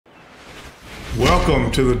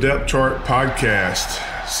Welcome to the Depth Chart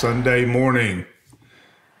Podcast, Sunday morning.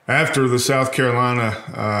 After the South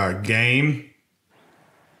Carolina game,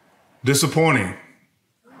 disappointing,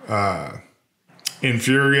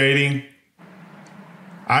 infuriating.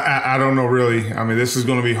 I don't know really. I mean, this is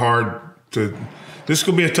going to be this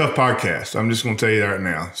could be a tough podcast. I'm just going to tell you that right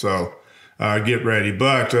now. So get ready.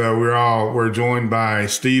 But we're joined by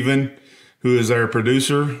Steven, who is our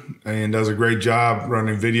producer and does a great job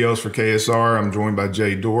running videos for KSR. I'm joined by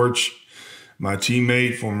Dortch, my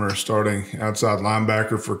teammate, former starting outside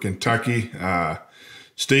linebacker for Kentucky.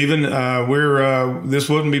 Steven, this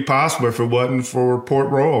wouldn't be possible if it wasn't for Port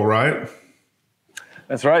Royal, right?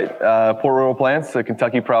 That's right. Port Royal Plants, a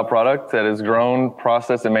Kentucky proud product that is grown,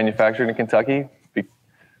 processed, and manufactured in Kentucky.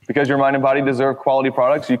 Because your mind and body deserve quality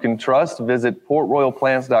products you can trust, visit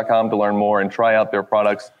portroyalplants.com to learn more and try out their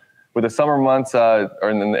products. With the summer months or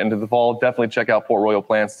into the fall, definitely check out Port Royal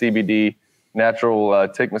Plants, CBD, natural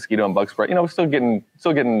tick, mosquito, and bug spray. You know, we're still getting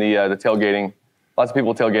the tailgating. Lots of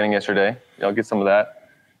people tailgating yesterday. Get some of that.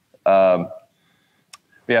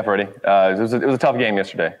 Yeah, Freddie, it was a tough game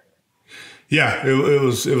yesterday. Yeah, it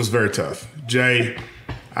was very tough. Jay,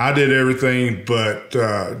 I did everything but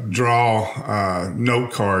draw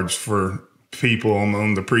note cards for people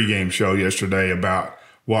on the pregame show yesterday about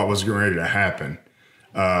what was ready to happen.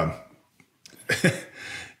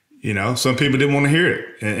 Some people didn't want to hear it,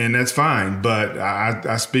 and that's fine. But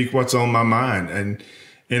I speak what's on my mind,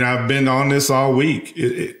 and I've been on this all week.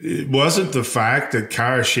 It wasn't the fact that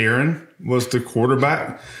Kaiya Sheron was the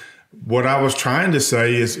quarterback. What I was trying to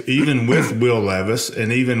say is, even with Will Levis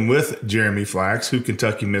and even with Jeremy Flax, who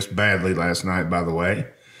Kentucky missed badly last night, by the way,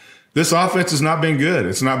 this offense has not been good.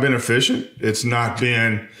 It's not been efficient. It's not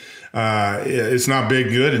been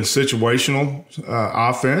good in situational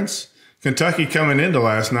offense. Kentucky coming into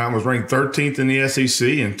last night was ranked 13th in the SEC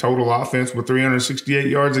in total offense with 368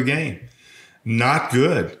 yards a game. Not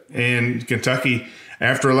good. And Kentucky,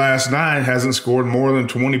 after last night, hasn't scored more than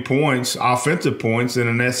 20 points, offensive points, in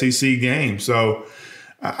an SEC game. So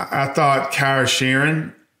I thought Kaiya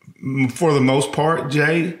Sheron, for the most part,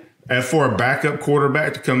 Jay, for a backup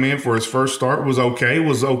quarterback to come in for his first start was okay,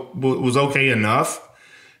 was okay enough.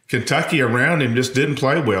 Kentucky around him just didn't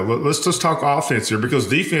play well. Let's just talk offense here, because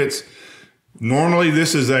defense, normally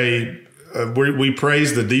this is we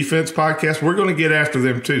praise the defense podcast. We're going to get after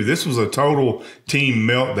them too. This was a total team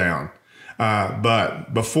meltdown.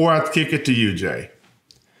 But before I kick it to you, Jay,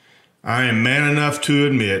 I am man enough to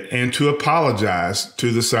admit and to apologize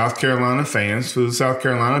to the South Carolina fans, to the South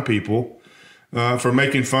Carolina people, for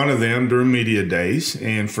making fun of them during media days,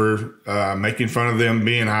 and for making fun of them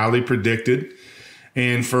being highly predicted,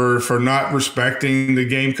 and for not respecting the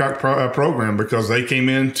Gamecock program, because they came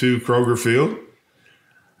into Kroger Field,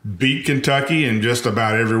 beat Kentucky in just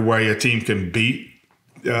about every way a team can beat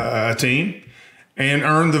a team, and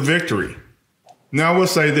earned the victory. Now, I will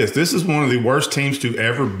say this. This is one of the worst teams to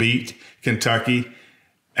ever beat Kentucky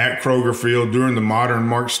at Kroger Field during the modern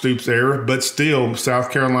Mark Stoops era, but still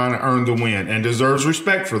South Carolina earned the win and deserves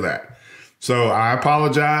respect for that. So I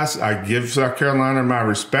apologize. I give South Carolina my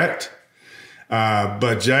respect.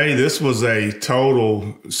 But Jay, this was a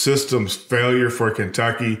total systems failure for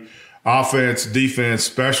Kentucky. Offense, defense,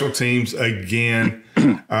 special teams, again,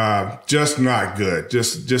 just not good.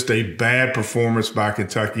 Just a bad performance by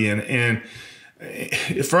Kentucky, and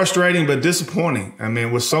frustrating but disappointing. I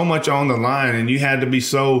mean, with so much on the line, and you had to be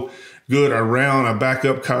so good around a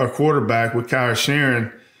backup quarterback with Kaiya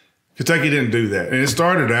Sheron, Kentucky didn't do that. And it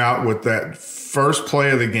started out with that first play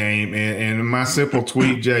of the game, and my simple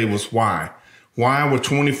tweet, Jay, was why? Why, with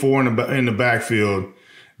 24 in the backfield,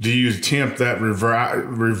 do you attempt that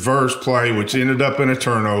reverse play, which ended up in a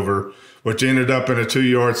turnover, which ended up in a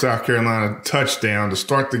 2-yard South Carolina touchdown to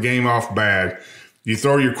start the game off bad? You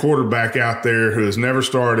throw your quarterback out there who has never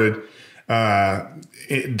started,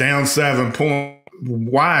 down 7 points.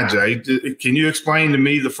 Why, Jay? Can you explain to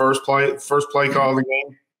me the first play call of the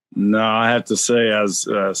game? No, I have to say I was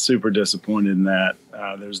super disappointed in that.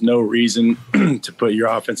 There's no reason to put your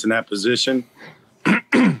offense in that position.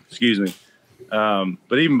 Excuse me.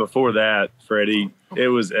 But even before that, Freddie, it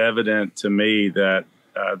was evident to me that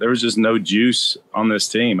there was just no juice on this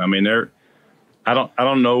team. I mean, I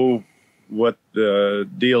don't know what the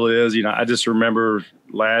deal is. I just remember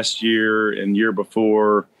last year and year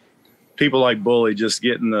before, people like Bully just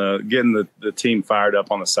getting the team fired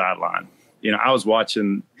up on the sideline. I was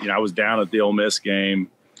watching, I was down at the Ole Miss game,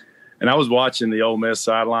 and I was watching the Ole Miss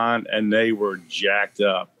sideline, and they were jacked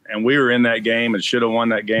up. And we were in that game and should have won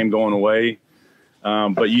that game going away.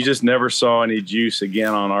 But you just never saw any juice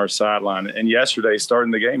again on our sideline. And yesterday,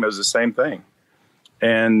 starting the game, it was the same thing.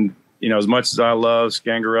 And as much as I love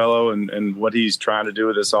Scangarello and what he's trying to do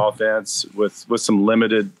with this offense with some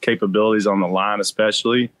limited capabilities on the line,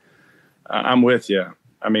 especially, I'm with you.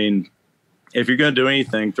 I mean, if you're going to do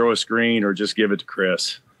anything, throw a screen or just give it to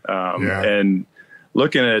Chris. And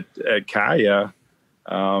looking at Kaiya,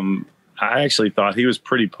 I actually thought he was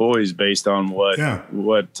pretty poised based on what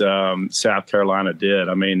South Carolina did.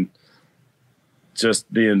 I mean,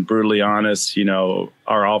 just being brutally honest,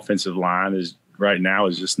 our offensive line is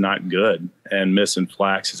just not good, and missing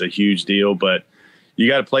Flax is a huge deal. But you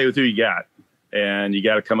got to play with who you got, and you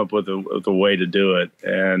got to come up with a way to do it.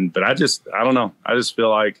 But I don't know. I just feel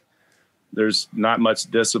like there's not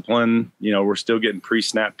much discipline. We're still getting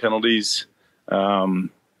pre-snap penalties. 3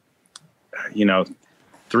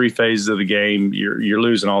 phases of the game, you're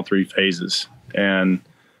losing all 3 phases. And,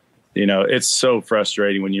 it's so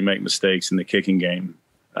frustrating when you make mistakes in the kicking game.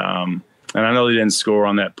 And I know they didn't score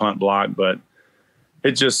on that punt block, but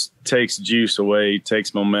it just takes juice away,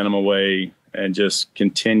 takes momentum away, and just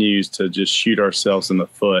continues to just shoot ourselves in the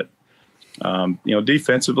foot.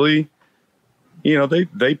 Defensively,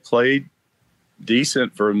 they played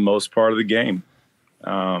decent for most part of the game.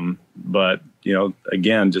 But,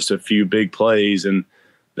 again, just a few big plays, and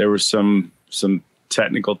there were some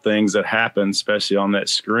technical things that happened, especially on that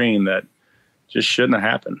screen, that just shouldn't have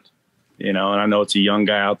happened. And I know it's a young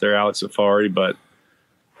guy out there, Alex Safari, but,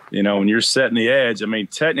 when you're setting the edge, I mean,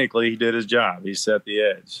 technically he did his job. He set the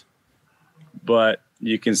edge. But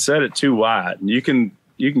you can set it too wide. You can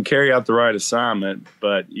carry out the right assignment,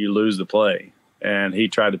 but you lose the play. And he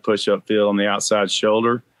tried to push upfield on the outside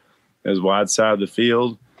shoulder, his wide side of the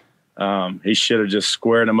field. He should have just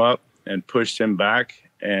squared him up and pushed him back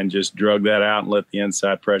and just drug that out and let the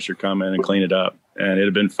inside pressure come in and clean it up. And it'd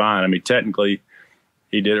have been fine. I mean, technically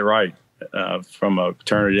he did it right from a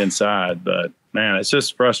turn it inside. But, man, it's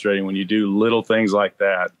just frustrating when you do little things like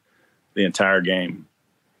that the entire game.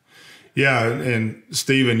 Yeah, and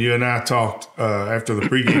Steven, you and I talked after the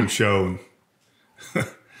pregame show.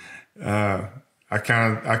 I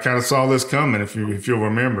kind of saw this coming, if you'll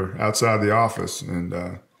remember, outside the office,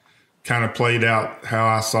 and kind of played out how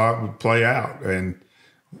I saw it would play out. And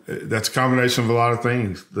that's a combination of a lot of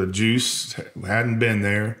things. The juice hadn't been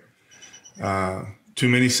there. Too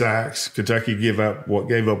many sacks. Kentucky gave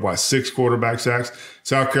up 6 quarterback sacks.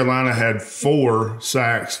 South Carolina had 4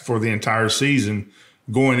 sacks for the entire season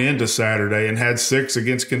going into Saturday and had 6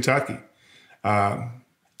 against Kentucky.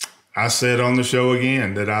 I said on the show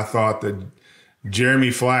again that I thought that Jeremy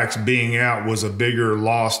Flax being out was a bigger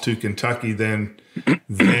loss to Kentucky than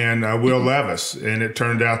Will Levis, and it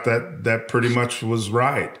turned out that pretty much was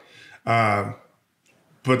right.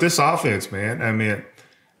 But this offense, man, I mean,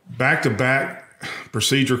 back-to-back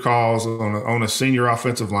procedure calls on a senior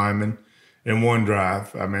offensive lineman in one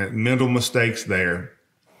drive. I mean, mental mistakes there.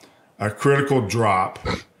 A critical drop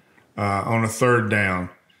on a 3rd down.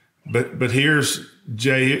 But here's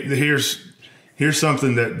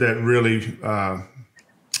something that really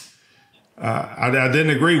I didn't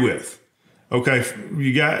agree with. Okay,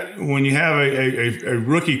 when you have a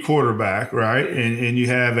rookie quarterback, right, and you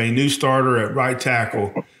have a new starter at right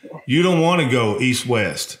tackle, you don't want to go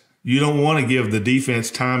east-west. You don't want to give the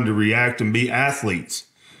defense time to react and be athletes.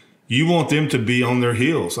 You want them to be on their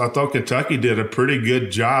heels. I thought Kentucky did a pretty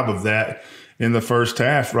good job of that in the first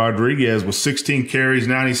half. Rodriguez was 16 carries,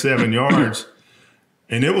 97 yards.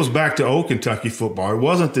 And it was back to old Kentucky football. It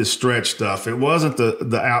wasn't this stretch stuff. It wasn't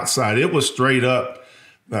the outside. It was straight up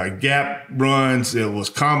gap runs. It was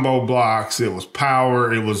combo blocks. It was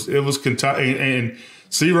power. It was Kentucky. And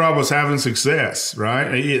C-Rob was having success, right?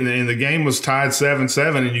 And the game was tied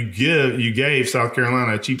 7-7, and you gave South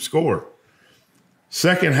Carolina a cheap score.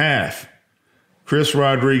 Second half, Chris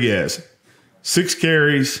Rodriguez, 6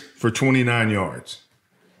 carries for 29 yards.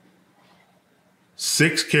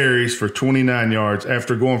 6 carries for 29 yards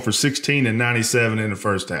after going for 16 and 97 in the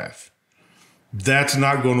first half. That's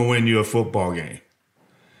not going to win you a football game.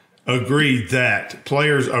 Agree that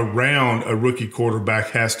players around a rookie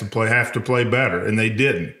quarterback have to play better, and they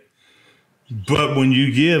didn't. But when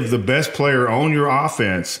you give the best player on your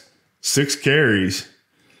offense 6 carries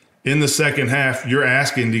in the second half, you're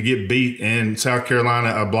asking to get beat, and South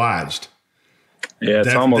Carolina obliged. Yeah,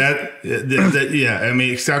 it's almost yeah. I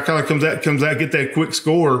mean, South Carolina comes out, get that quick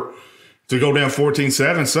score to go down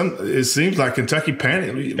 14-7. It seems like Kentucky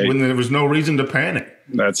panicked when there was no reason to panic.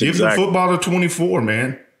 Give the football to 24,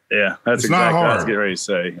 man. Yeah, that's exactly what I was getting ready to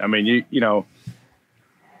say. I mean,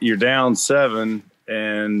 you're down 7,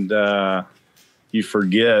 and you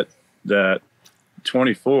forget that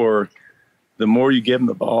 24. The more you give him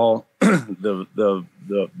the ball, the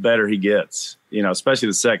better he gets. Especially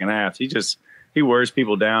the second half. he wears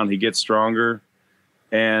people down. He gets stronger,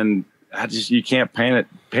 and you can't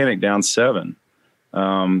panic down 7.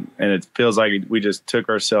 And it feels like we just took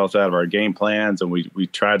ourselves out of our game plans, and we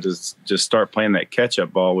tried to just start playing that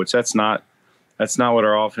catch-up ball, which that's not what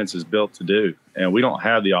our offense is built to do. And we don't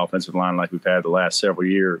have the offensive line like we've had the last several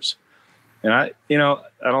years. And I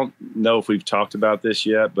don't know if we've talked about this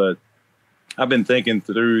yet, but I've been thinking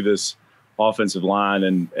through this offensive line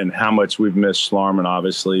and how much we've missed Schlarman,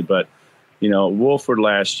 obviously. But, Wolford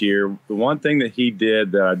last year, the one thing that he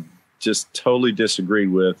did that I just totally disagreed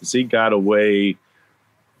with is he got away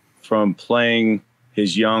from playing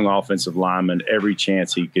his young offensive linemen every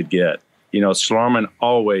chance he could get. Schlarman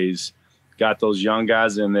always got those young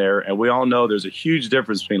guys in there, and we all know there's a huge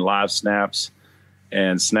difference between live snaps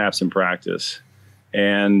and snaps in practice.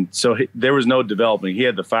 And so there was no developing. He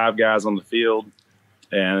had the 5 guys on the field,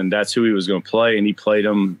 and that's who he was going to play, and he played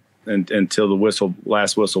them until the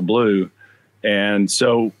last whistle blew. And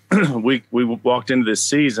so we walked into this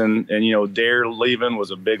season, and, Dare leaving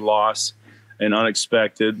was a big loss and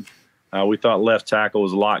unexpected. We thought left tackle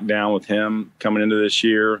was locked down with him coming into this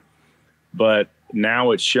year. But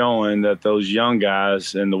now it's showing that those young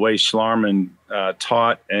guys and the way Schlarman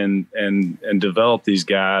taught and developed these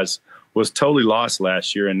guys was totally lost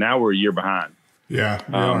last year, and now we're a year behind. Yeah.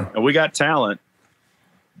 And we got talent,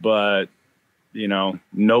 but,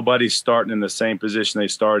 nobody's starting in the same position they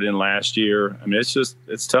started in last year. I mean,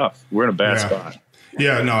 it's tough. We're in a bad spot.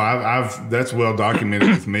 Yeah, no, I've that's well documented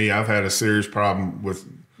with me. I've had a serious problem with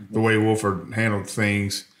the way Wolford handled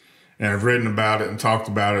things, and I've written about it and talked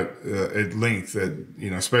about it at length,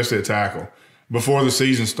 especially at tackle. Before the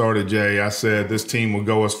season started, Jay, I said this team will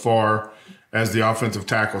go as far as the offensive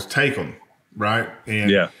tackles take them, right?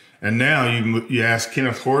 And now you ask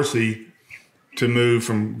Kenneth Horsey to move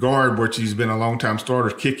from guard, which he's been a long-time starter,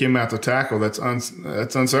 kick him out to tackle. That's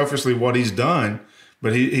unselfishly what he's done,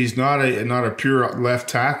 but he's not a pure left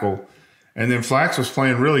tackle. And then Flax was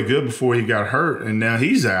playing really good before he got hurt, and now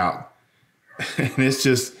he's out. And it's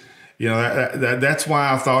just, that's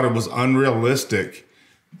why I thought it was unrealistic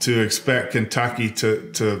to expect Kentucky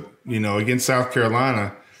to against South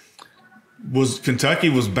Carolina. Kentucky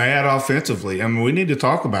was bad offensively. I mean, we need to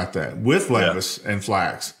talk about that with Levis and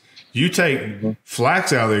Flax. You take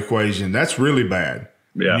Flax out of the equation, that's really bad.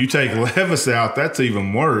 Yeah. You take Levis out, that's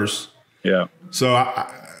even worse. Yeah. So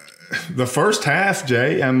the first half,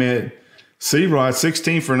 Jay, I mean, C-Rod,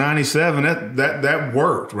 16 for 97, that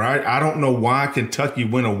worked, right? I don't know why Kentucky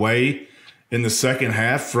went away in the second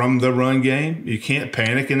half from the run game. You can't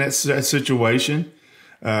panic in that situation,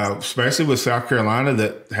 especially with South Carolina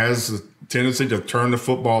that has the tendency to turn the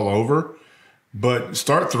football over. But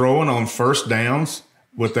start throwing on first downs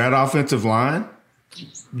with that offensive line,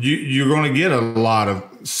 you're going to get a lot of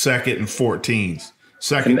 2nd and 14s.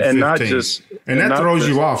 Second and 15. That throws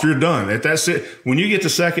you off. You're done. That's it. When you get to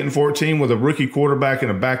 2nd and 14 with a rookie quarterback and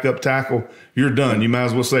a backup tackle, you're done. You might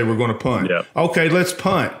as well say we're going to punt. Yeah. Okay, let's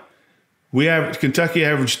punt. Kentucky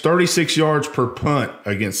averaged 36 yards per punt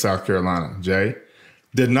against South Carolina, Jay.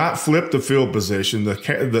 Did not flip the field position.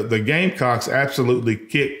 The Gamecocks absolutely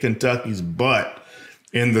kicked Kentucky's butt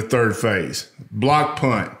in the third phase. Block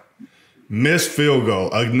punt. Missed field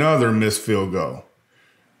goal. Another missed field goal.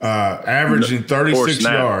 Averaging 36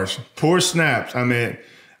 yards. Poor snaps. I mean,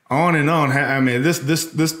 on and on. I mean,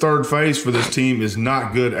 this third phase for this team is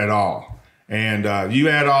not good at all. And you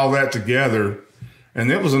add all that together,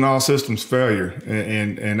 and it was an all-systems failure.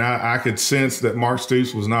 And I could sense that Mark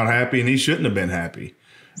Stoops was not happy, and he shouldn't have been happy.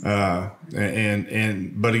 But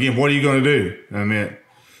again, what are you going to do? I mean,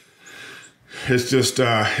 it's just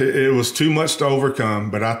it was too much to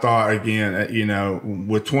overcome. But I thought, again,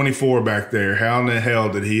 with 24 back there, how in the hell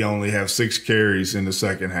did he only have 6 carries in the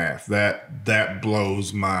second half? That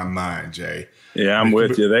blows my mind, Jay. Yeah, I'm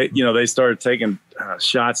with you. They started taking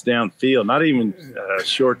shots downfield, not even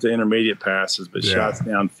short to intermediate passes, but shots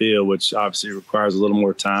downfield, which obviously requires a little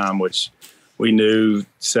more time, which we knew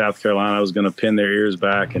South Carolina was going to pin their ears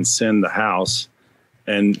back and send the house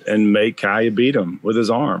and make Kaiya beat him with his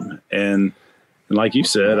arm. And like you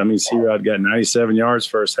said, I mean, C-Rod got 97 yards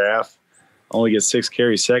first half, only gets 6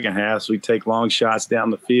 carries second half. So we take long shots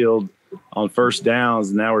down the field on first downs.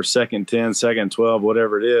 And now we're 2nd 10, 2nd 12,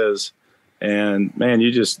 whatever it is. And man,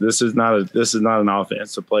 this is not an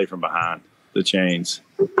offense to play from behind the chains.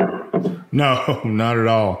 No, not at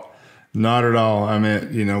all. Not at all. I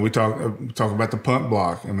mean, we talk about the punt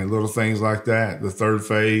block. I mean, little things like that, the third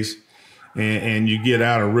phase. And you get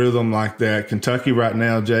out of rhythm like that. Kentucky right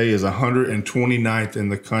now, Jay, is 129th in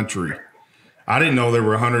the country. I didn't know there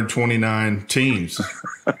were 129 teams.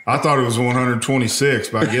 I thought it was 126,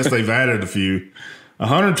 but I guess they've added a few.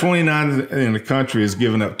 129th in the country has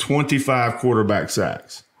given up 25 quarterback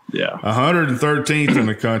sacks. Yeah. 113th in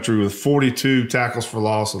the country with 42 tackles for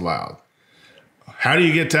loss allowed. How do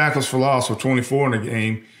you get tackles for loss with 24 in a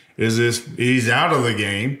game? Is this he's out of the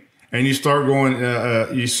game and you start going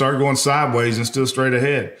sideways and still straight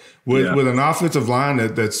ahead with an offensive line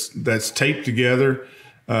that's taped together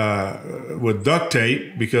with duct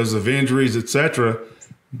tape because of injuries, etc.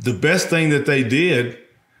 The best thing that they did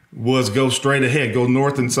was go straight ahead, go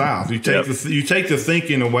north and south. You take the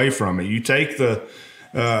thinking away from it. You take the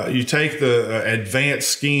advanced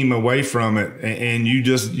scheme away from it, and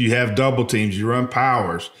you have double teams. You run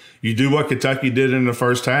powers. You do what Kentucky did in the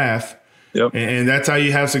first half, and that's how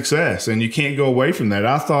you have success. And you can't go away from that.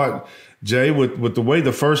 I thought, Jay, with the way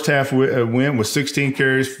the first half went with 16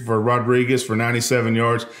 carries for Rodriguez for 97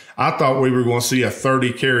 yards, I thought we were going to see a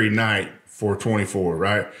 30-carry night for 24,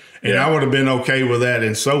 right? And I would have been okay with that,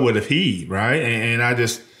 and so would have he, right? And I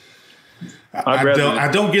just – I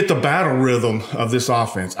don't get the battle rhythm of this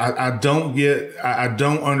offense. I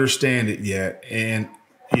don't understand it yet. And,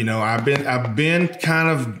 I've been kind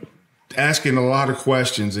of asking a lot of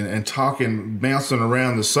questions and talking, bouncing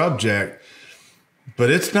around the subject,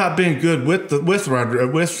 but it's not been good with Levis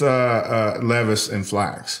and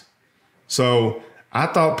Flax. So I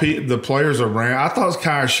thought the players around, I thought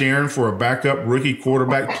Kaiya Sheron for a backup rookie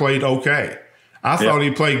quarterback played okay. I thought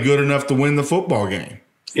he played good enough to win the football game.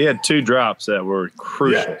 He had 2 drops that were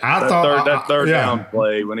crucial. Yeah, that third down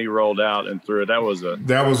play when he rolled out and threw it. I thought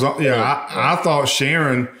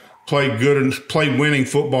Sheron played good and played winning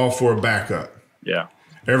football for a backup. Yeah.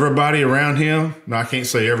 Everybody around him. Now I can't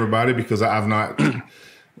say everybody because I've not,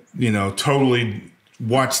 totally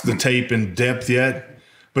watched the tape in depth yet,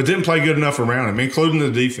 but didn't play good enough around him, including the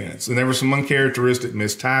defense. And there were some uncharacteristic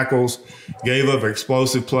missed tackles, gave up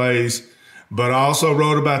explosive plays. But I also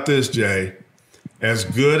wrote about this, Jay. As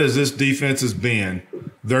good as this defense has been,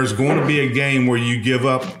 there's going to be a game where you give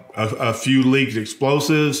up a few leaked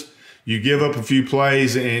explosives, you give up a few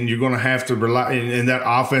plays, and you're going to have to rely – and that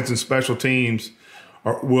offense and special teams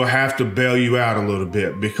will have to bail you out a little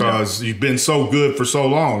bit because you've been so good for so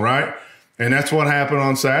long, right? And that's what happened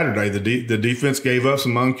on Saturday. The defense gave up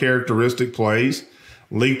some uncharacteristic plays,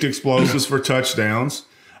 leaked explosives for touchdowns.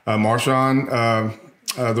 Marshawn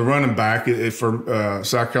the running back for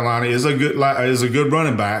South Carolina is a good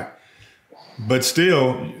running back, but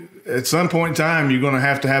still, at some point in time, you're going to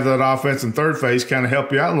have that offense in third phase kind of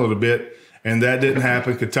help you out a little bit, and that didn't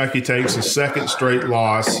happen. Kentucky takes a second straight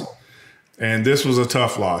loss, and this was a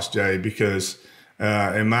tough loss, Jay, because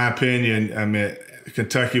in my opinion, I mean,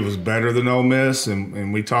 Kentucky was better than Ole Miss,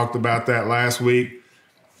 and we talked about that last week.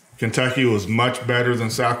 Kentucky was much better than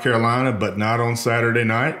South Carolina, but not on Saturday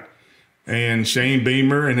night. And Shane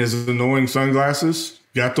Beamer and his annoying sunglasses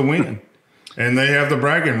got the win. And they have the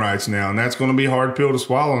bragging rights now, and that's going to be a hard pill to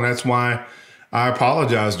swallow. And that's why I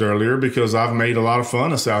apologized earlier, because I've made a lot of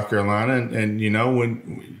fun of South Carolina. And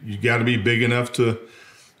when you got to be big enough to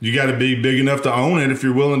own it if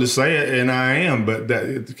you're willing to say it, and I am. But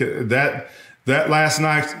that last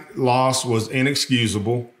night's loss was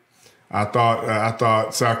inexcusable. I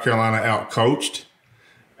thought South Carolina outcoached,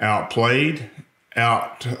 outplayed,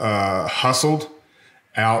 hustled,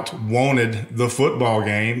 wanted the football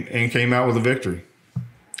game, and came out with a victory.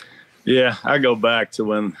 Yeah, I go back to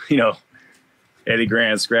when, Eddie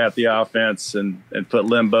Grant scrapped the offense and put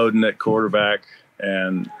Lynn Bowden at quarterback,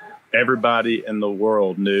 and everybody in the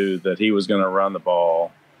world knew that he was going to run the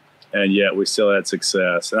ball, and yet we still had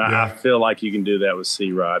success. And I feel like you can do that with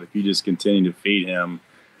C-Rod if you just continue to feed him.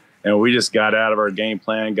 And we just got out of our game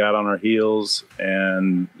plan, got on our heels,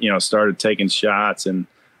 and, started taking shots and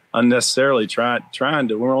unnecessarily trying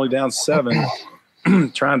to – we're only down 7,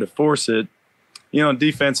 trying to force it.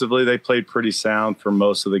 Defensively, they played pretty sound for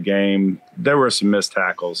most of the game. There were some missed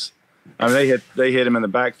tackles. I mean, they hit him in the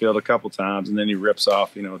backfield a couple times, and then he rips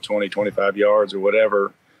off, 20, 25 yards or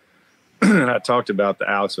whatever. And I talked about the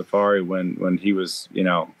Alex Safari when he was,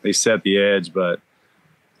 he set the edge, but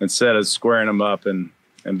instead of squaring him up and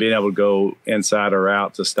being able to go inside or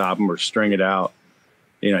out to stop him or string it out,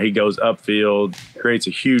 he goes upfield, creates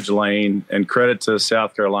a huge lane. And credit to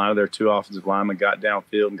South Carolina, their 2 offensive linemen got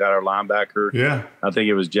downfield and got our linebacker. Yeah, I think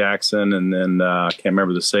it was Jackson, and then I can't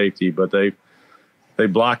remember the safety, but they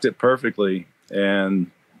blocked it perfectly.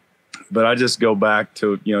 But I just go back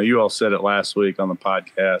to, you all said it last week on the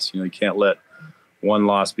podcast, you can't let one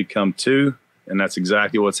loss become 2, and that's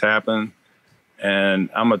exactly what's happened. And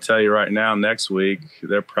I'm going to tell you right now, next week,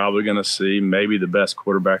 they're probably going to see maybe the best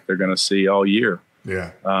quarterback they're going to see all year.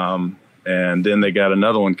 Yeah. And then they got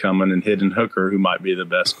another one coming in Hidden Hooker, who might be the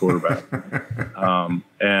best quarterback.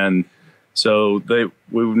 And So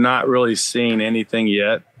we've not really seen anything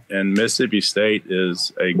yet. And Mississippi State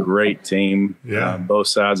is a great team, both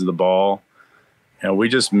sides of the ball. And we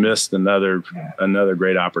just missed another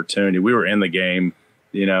great opportunity. We were in the game,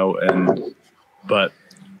 but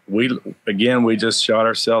we just shot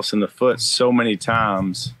ourselves in the foot so many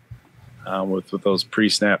times with those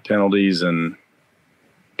pre-snap penalties and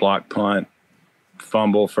block punt,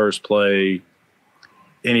 fumble, first play.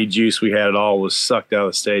 Any juice we had at all was sucked out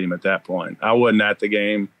of the stadium at that point. I wasn't at the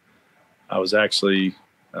game. I was actually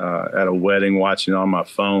at a wedding watching on my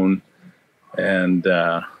phone, and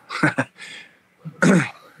I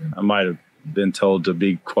might have been told to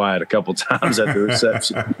be quiet a couple times at the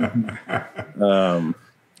reception.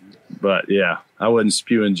 But yeah, I wasn't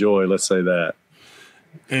spewing joy. Let's say that.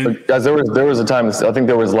 And guys, there was a time, I think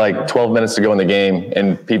there was like 12 minutes to go in the game,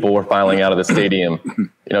 and people were filing out of the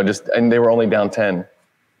stadium. And they were only down 10.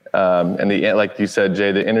 And like you said,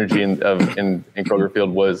 Jay, the energy in Kroger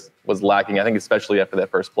Field was lacking. I think especially after that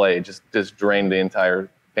first play, it just drained the entire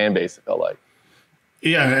fan base. It felt like.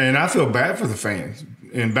 Yeah, and I feel bad for the fans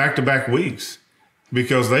in back-to-back weeks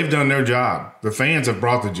because they've done their job. The fans have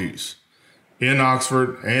brought the juice in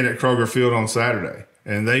Oxford and at Kroger Field on Saturday,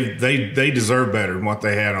 and they deserve better than what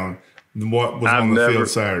they had on what was on the field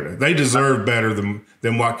Saturday. They deserve better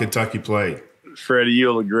than what Kentucky played. Freddie,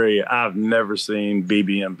 you'll agree. I've never seen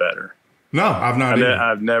BBM better. No, I've not either.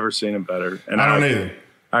 I've never seen him better. And I don't either.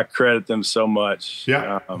 I credit them so much.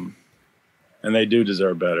 Yeah. And they do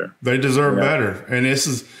deserve better. They deserve better. And this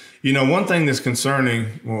is, one thing that's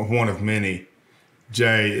concerning, well, one of many,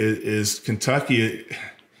 Jay, is Kentucky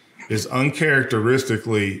is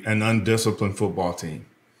uncharacteristically an undisciplined football team.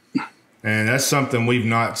 And that's something we've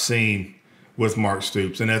not seen with Mark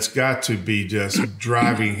Stoops. And that's got to be just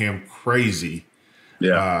driving him crazy.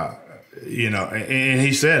 Yeah. And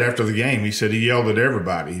he said after the game, he yelled at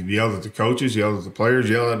everybody. He yelled at the coaches, yelled at the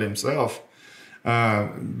players, yelled at himself.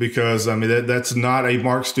 Because that's not a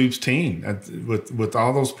Mark Stoops team with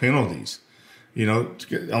all those penalties.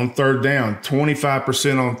 On third down,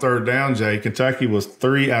 25% on third down, Jay. Kentucky was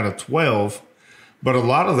 3 out of 12, but a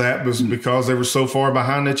lot of that was because they were so far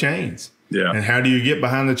behind the chains. Yeah. And how do you get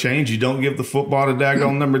behind the chains? You don't give the football to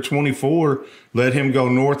daggone number 24. Let him go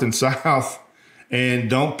north and south, and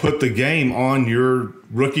don't put the game on your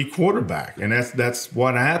rookie quarterback. And that's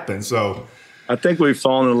what happened. So I think we've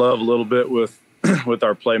fallen in love a little bit with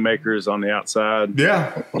our playmakers on the outside.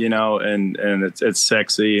 Yeah. And it's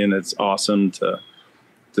sexy and it's awesome to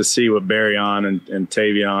see what Barryon and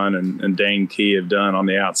Tavion and Dane Key have done on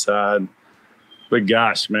the outside. But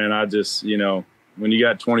gosh, man, I just, when you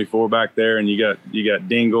got 24 back there and you got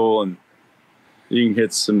Dingle and you can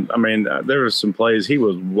hit some, there were some plays he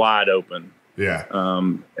was wide open. Yeah.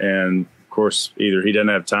 And of course, either he doesn't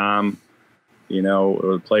have time,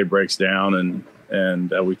 or the play breaks down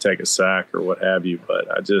and we take a sack or what have you.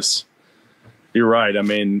 But you're right.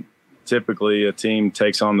 Typically a team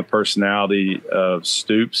takes on the personality of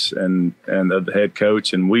Stoops and of the head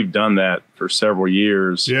coach, and we've done that for several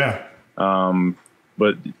years. Yeah.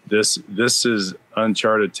 But this is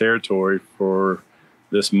uncharted territory for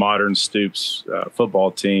this modern Stoops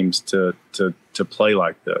football teams to play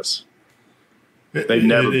like this. They've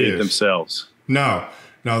never beat themselves. No,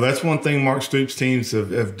 that's one thing Mark Stoops teams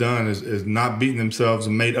have done is not beating themselves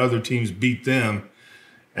and made other teams beat them.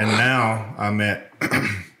 And now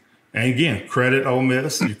and again, credit Ole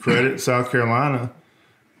Miss, you credit South Carolina,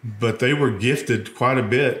 but they were gifted quite a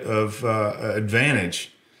bit of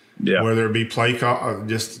advantage. Yeah. Whether it be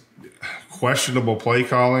just questionable play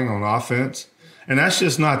calling on offense. And that's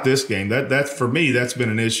just not this game. That's for me, that's been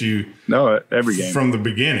an issue. No, every game. From the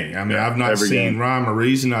beginning. I've not seen rhyme or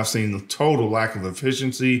reason. I've seen the total lack of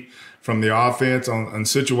efficiency from the offense on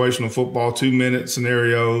situational football, 2-minute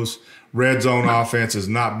scenarios. Red zone offense has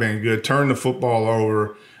not been good. Turn the football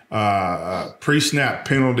over. Pre-snap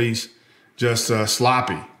penalties, just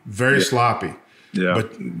sloppy, very sloppy. Yeah.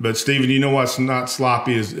 But Steven, what's not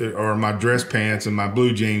sloppy are my dress pants and my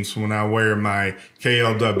blue jeans when I wear my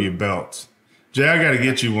KLW belts. Jay, I got to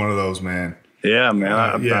get you one of those, man. Yeah, man.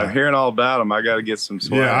 I'm hearing all about them. I got to get some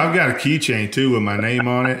swag. Yeah, I've got a keychain too with my name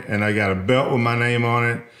on it, and I got a belt with my name on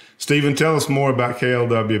it. Steven, tell us more about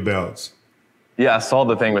KLW belts. Yeah, I saw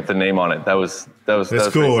the thing with the name on it. That's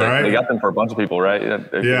cool, right? They got them for a bunch of people, right?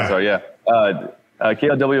 Yeah. So yeah.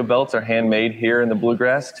 KLW belts are handmade here in the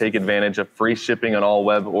Bluegrass. Take advantage of free shipping on all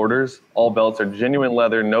web orders. All belts are genuine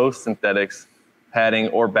leather, no synthetics, padding,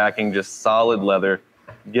 or backing, just solid leather.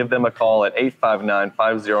 Give them a call at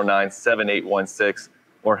 859-509-7816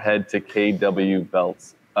 or head to KLW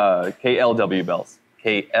Belts,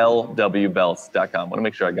 KLWbelts.com. I want to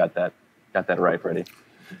make sure I got that right, Freddie.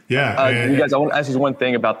 Yeah. You guys, I want to ask you one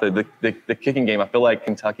thing about the kicking game. I feel like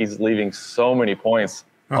Kentucky's leaving so many points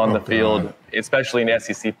on the field, especially in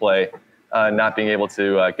SEC play, not being able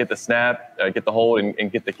to get the snap, get the hold,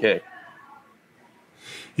 and get the kick.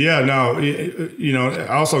 Yeah, no,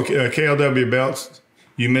 also KLW Belts,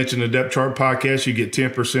 you mentioned the Depth Chart podcast, you get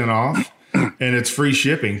 10% off, and it's free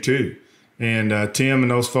shipping too. And Tim and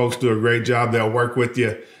those folks do a great job. They'll work with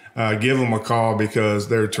you. Give them a call because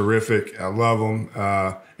they're terrific. I love them.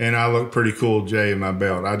 And I look pretty cool, Jay, in my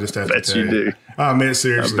belt. I just have to tell you. Bet you do. I mean,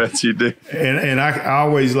 seriously. I bet you do. And I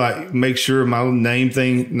always like make sure my name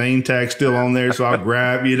tag's still on there, so I'll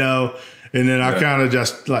grab, and then I kind of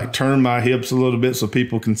just like turn my hips a little bit so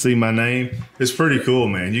people can see my name. It's pretty cool,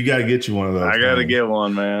 man. You got to get you one of those. I got to get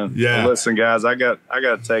one, man. Yeah. Well, listen, guys, I got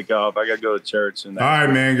to take off. I got to go to church. And all right,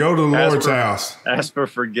 man. Go to the Lord's house. Ask for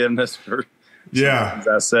forgiveness for things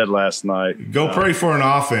I said last night. Go pray for an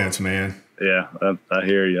offense, man. Yeah, I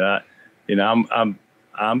hear you.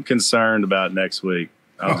 I'm concerned about next week.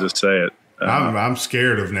 I'll just say it. I'm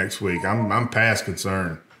scared of next week. I'm past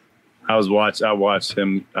concern. I watched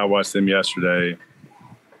them yesterday.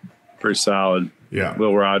 Pretty solid. Yeah.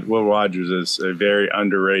 Will Rogers is a very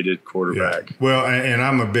underrated quarterback. Yeah. Well, and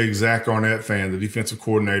I'm a big Zach Arnett fan, the defensive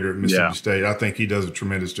coordinator at Mississippi State. I think he does a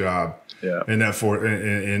tremendous job. Yeah. In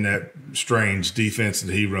that strange defense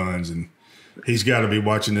that he runs, and he's got to be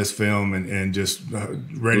watching this film and just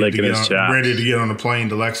ready to get on a plane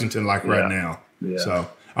to Lexington right now. Yeah. So, all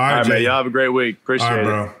right, Jay. man. Y'all have a great week. Appreciate it.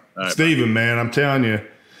 Bro. All right, Steven, man, I'm telling you,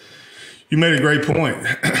 you made a great point.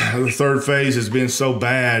 The third phase has been so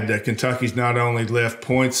bad that Kentucky's not only left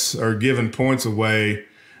points or given points away,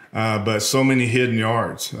 but so many hidden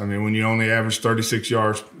yards. I mean, when you only average 36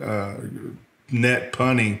 yards net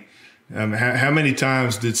punting, how many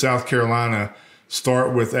times did South Carolina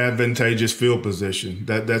start with advantageous field position?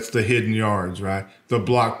 That's the hidden yards, right? The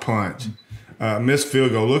block punt, missed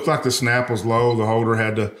field goal. Looked like the snap was low. The holder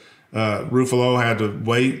had to, Ruffalo had to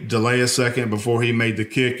delay a second before he made the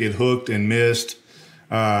kick. It hooked and missed.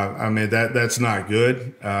 I mean, that's not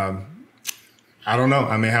good. I don't know.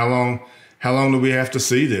 I mean, how long do we have to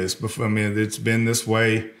see this before? I mean, it's been this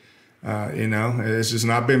way. It's just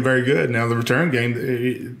not been very good. Now, the return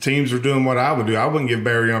game, teams are doing what I would do. I wouldn't give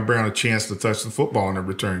Barry Brown a chance to touch the football in a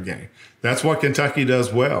return game. That's what Kentucky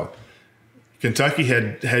does well. Kentucky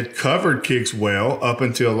had covered kicks well up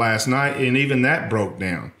until last night, and even that broke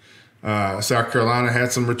down. South Carolina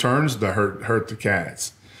had some returns that hurt the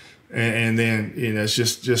Cats. And then, it's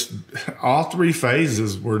just all three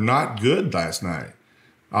phases were not good last night.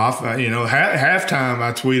 Halftime,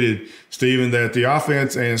 I tweeted, Steven, that the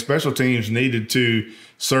offense and special teams needed to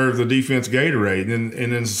serve the defense Gatorade. And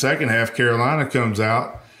then the second half, Carolina comes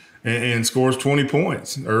out and scores 20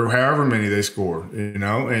 points or however many they score,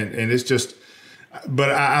 and it's just –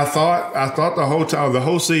 but I thought the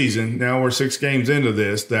whole season, now we're 6 games into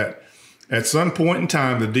this, that at some point in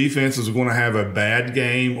time the defense is going to have a bad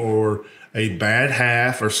game or a bad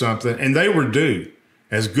half or something, and they were due.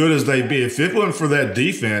 As good as they be, if it wasn't for that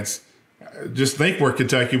defense, just think where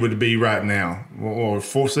Kentucky would be right now. Or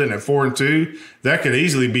sitting at 4-2, that could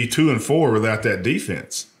easily be 2-4 without that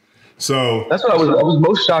defense. So that's what I was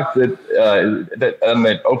most shocked that on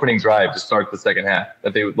the opening drive to start the second half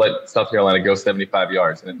that they would let South Carolina go 75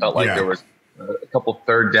 yards, and it felt like there was a couple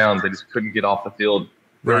third downs they just couldn't get off the field,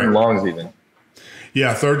 third and longs even.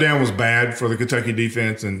 Yeah, third down was bad for the Kentucky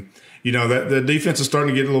defense, and that the defense is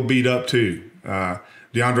starting to get a little beat up too.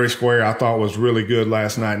 DeAndre Square, I thought, was really good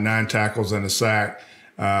last night, 9 tackles and a sack.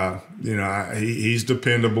 He's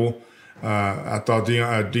dependable. I thought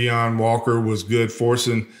Deion Walker was good,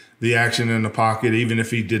 forcing the action in the pocket, even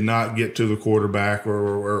if he did not get to the quarterback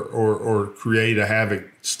or create a havoc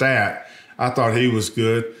stat. I thought he was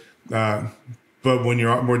good. But when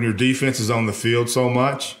your defense is on the field so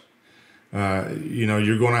much,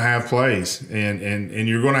 you're going to have plays and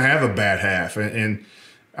you're going to have a bad half. And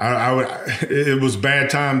it was bad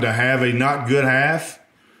time to have a not good half,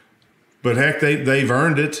 but heck, they've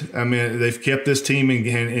earned it. I mean, they've kept this team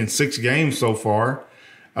in 6 games so far.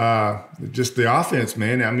 Just the offense,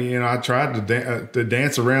 man. I mean, I tried to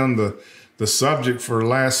dance around the subject for the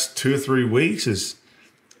last 2 or 3 weeks.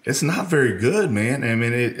 It's not very good, man.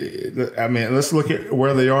 I mean, let's look at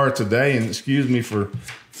where they are today. And excuse me for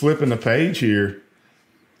flipping the page here.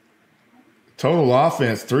 Total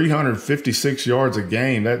offense, 356 yards a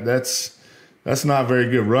game. That's not very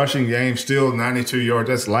good. Rushing game, still 92 yards.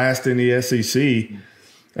 That's last in the SEC.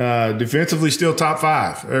 Defensively, still top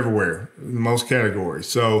 5 everywhere in most categories.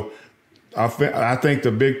 So I think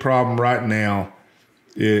the big problem right now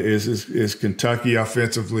is Kentucky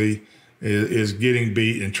offensively is getting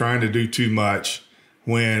beat and trying to do too much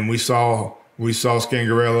when we saw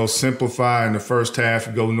Scangarello simplify in the first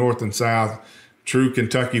half, go north and south, true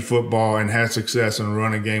Kentucky football, and had success in a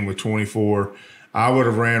running game with 24. I would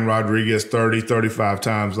have ran Rodriguez 30, 35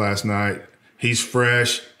 times last night. He's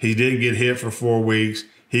fresh. He didn't get hit for 4 weeks.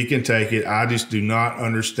 He can take it. I just do not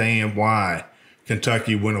understand why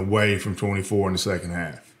Kentucky went away from 24 in the second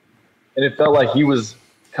half. And it felt like he was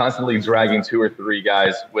constantly dragging 2 or 3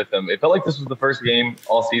 guys with him. It felt like this was the first game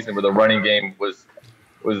all season where the running game was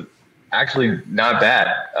actually not bad.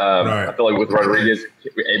 Right. I feel like with Rodriguez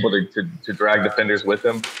able to drag defenders with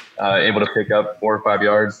him, able to pick up 4 or 5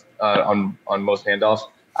 yards on most handoffs.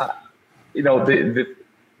 You know,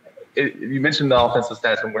 you mentioned the offensive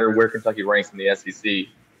stats and where Kentucky ranks in the SEC.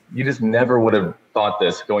 You just never would have thought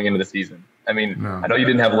this going into the season. I mean, no. I know you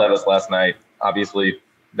didn't have Levis last night. Obviously,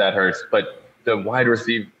 that hurts. But the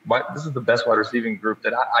this is the best wide receiving group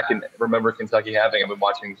that I can remember Kentucky having. I've been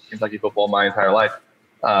watching Kentucky football my entire life.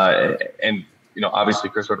 And, you know, obviously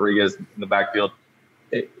Chris Rodriguez in the backfield.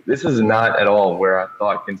 This is not at all where I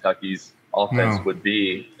thought Kentucky's offense would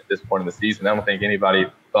be at this point in the season. I don't think anybody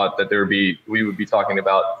thought that we would be talking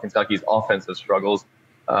about Kentucky's offensive struggles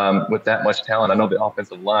with that much talent. I know the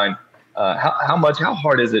offensive line. How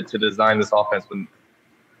hard is it to design this offense when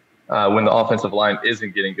the offensive line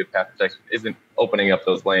isn't getting good pass protection, isn't opening up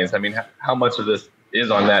those lanes? I mean, how much of this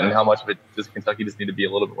is on that, and how much of it does Kentucky just need to be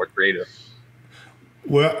a little bit more creative?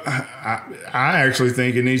 Well, I actually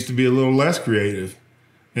think it needs to be a little less creative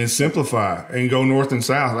and simplify and go north and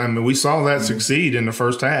south. I mean, we saw that succeed in the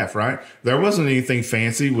first half, right? There wasn't anything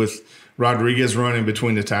fancy with Rodriguez running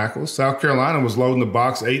between the tackles. South Carolina was loading the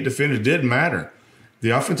box, 8 defenders. Didn't matter. The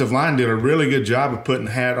offensive line did a really good job of putting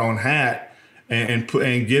hat on hat and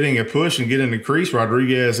getting a push and getting a crease.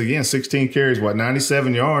 Rodriguez, again, 16 carries,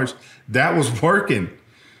 97 yards. That was working.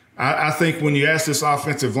 I think when you ask this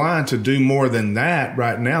offensive line to do more than that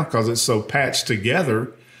right now, because it's so patched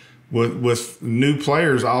together with new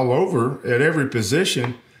players all over at every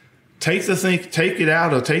position, take the thinking,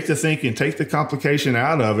 take the complication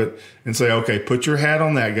out of it and say, okay, put your hat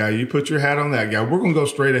on that guy. You put your hat on that guy. We're going to go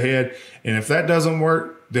straight ahead. And if that doesn't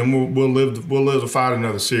work, then we'll live to fight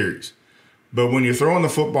another series. But when you're throwing the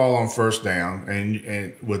football on first down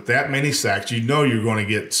and with that many sacks, you know you're going to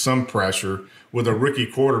get some pressure with a rookie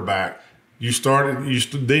quarterback. Then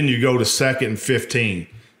you go to 2nd and 15.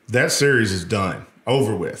 That series is done,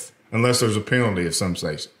 over with, unless there's a penalty of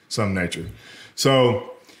some nature.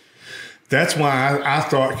 So that's why I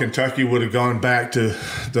thought Kentucky would have gone back to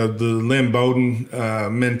the Lynn Bowden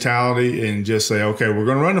mentality and just say, okay, we're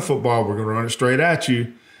going to run the football. We're going to run it straight at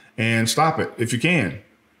you and stop it if you can.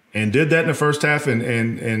 And did that in the first half,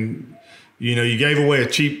 and you know, you gave away a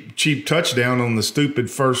cheap touchdown on the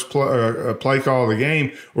stupid first play call of the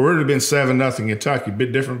game, or it would have been 7-0 Kentucky,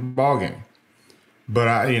 bit different ball game.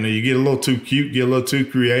 But you get a little too cute, get a little too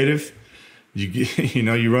creative.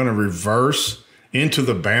 You run a reverse into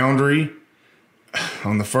the boundary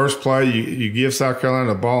on the first play. You give South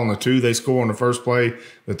Carolina the ball on the 2, they score on the first play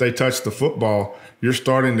that they touch the football. You're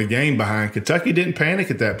starting the game behind. Kentucky didn't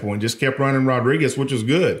panic at that point, just kept running Rodriguez, which was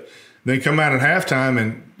good. Then come out at halftime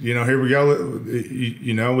and, here we go.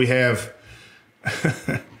 We have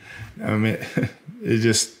I mean, I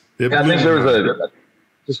think there was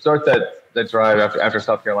to start that drive after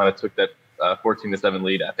South Carolina took that 14-7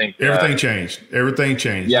 lead. I think everything changed. Everything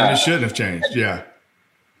changed. Yeah. And it shouldn't have changed. Yeah.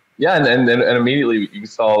 Yeah, and immediately you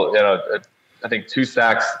saw, I think 2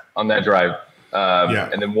 sacks on that drive.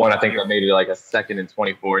 And then one, I think that made it like a 2nd and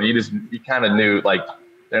 24. And you kind of knew, like,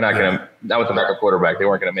 they're not going to, that was a backup quarterback. They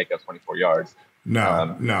weren't going to make up 24 yards.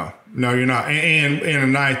 No, you're not. And in a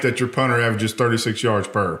night that your punter averages 36 yards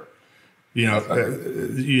per, you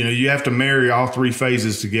have to marry all 3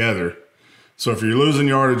 phases together. So if you're losing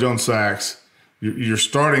yardage on sacks, you're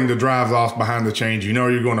starting the drive off behind the chains. You know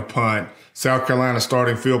you're going to punt. South Carolina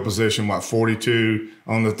starting field position, 42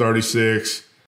 on the 36.